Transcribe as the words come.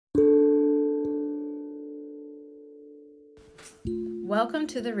Welcome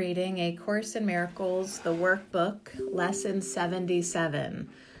to the reading, A Course in Miracles, the workbook, lesson 77.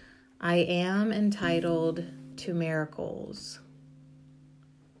 I am entitled to miracles.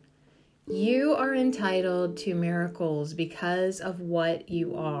 You are entitled to miracles because of what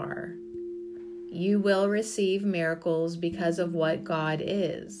you are. You will receive miracles because of what God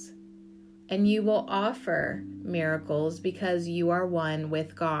is. And you will offer miracles because you are one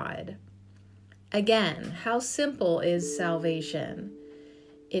with God. Again, how simple is salvation?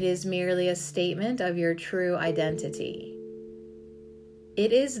 It is merely a statement of your true identity.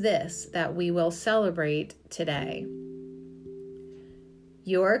 It is this that we will celebrate today.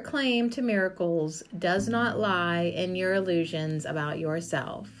 Your claim to miracles does not lie in your illusions about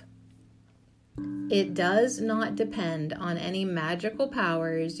yourself. It does not depend on any magical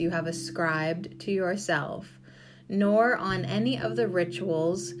powers you have ascribed to yourself, nor on any of the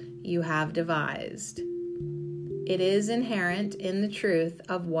rituals you have devised. It is inherent in the truth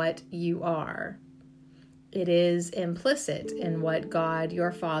of what you are. It is implicit in what God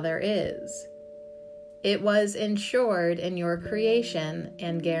your Father is. It was ensured in your creation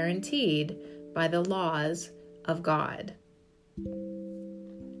and guaranteed by the laws of God.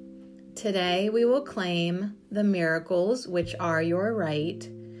 Today we will claim the miracles which are your right,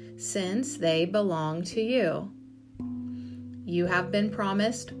 since they belong to you. You have been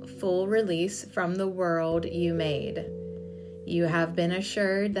promised full release from the world you made. You have been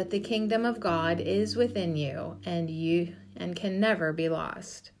assured that the kingdom of God is within you and can never be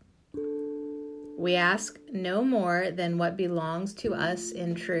lost. We ask no more than what belongs to us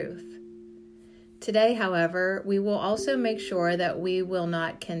in truth. Today, however, we will also make sure that we will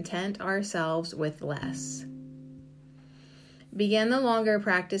not content ourselves with less. Begin the longer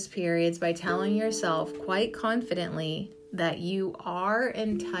practice periods by telling yourself quite confidently that you are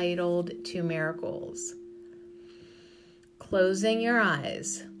entitled to miracles. Closing your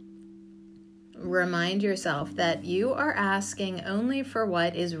eyes, remind yourself that you are asking only for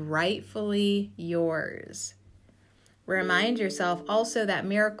what is rightfully yours. Remind yourself also that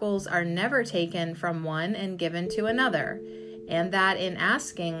miracles are never taken from one and given to another, and that in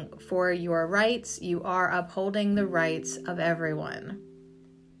asking for your rights, you are upholding the rights of everyone.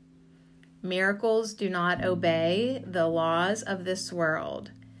 Miracles do not obey the laws of this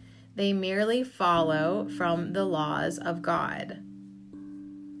world. They merely follow from the laws of God.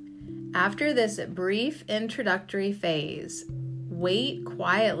 After this brief introductory phase, wait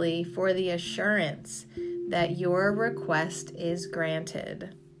quietly for the assurance that your request is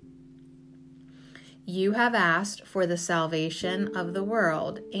granted. You have asked for the salvation of the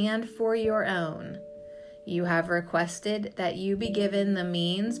world and for your own. You have requested that you be given the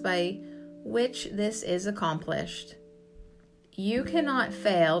means by which this is accomplished. You cannot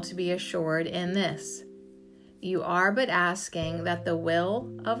fail to be assured in this. You are but asking that the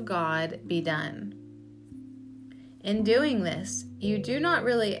will of God be done. In doing this, you do not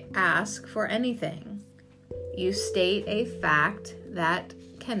really ask for anything. You state a fact that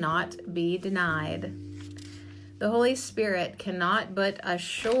cannot be denied. The Holy Spirit cannot but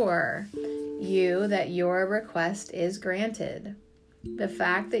assure you that your request is granted. The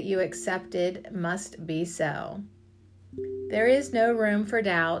fact that you accepted must be so. There is no room for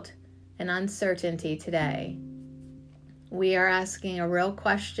doubt and uncertainty today. We are asking a real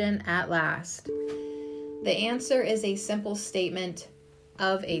question at last. The answer is a simple statement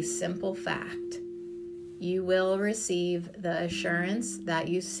of a simple fact. You will receive the assurance that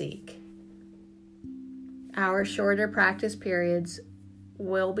you seek. Our shorter practice periods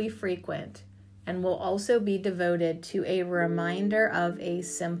will be frequent and will also be devoted to a reminder of a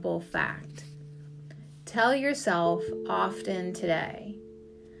simple fact. Tell yourself often today,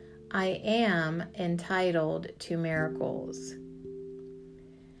 I am entitled to miracles.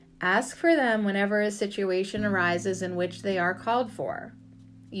 Ask for them whenever a situation arises in which they are called for.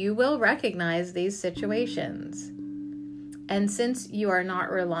 You will recognize these situations. And since you are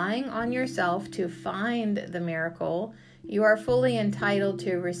not relying on yourself to find the miracle, you are fully entitled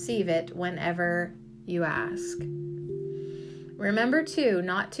to receive it whenever you ask. Remember, too,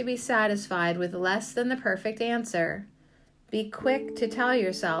 not to be satisfied with less than the perfect answer. Be quick to tell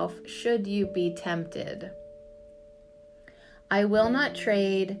yourself, should you be tempted. I will not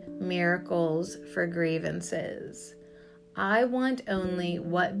trade miracles for grievances. I want only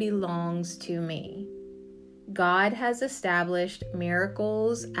what belongs to me. God has established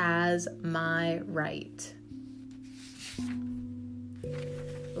miracles as my right.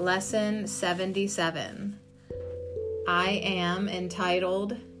 Lesson 77. I am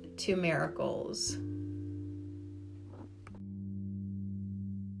entitled to miracles.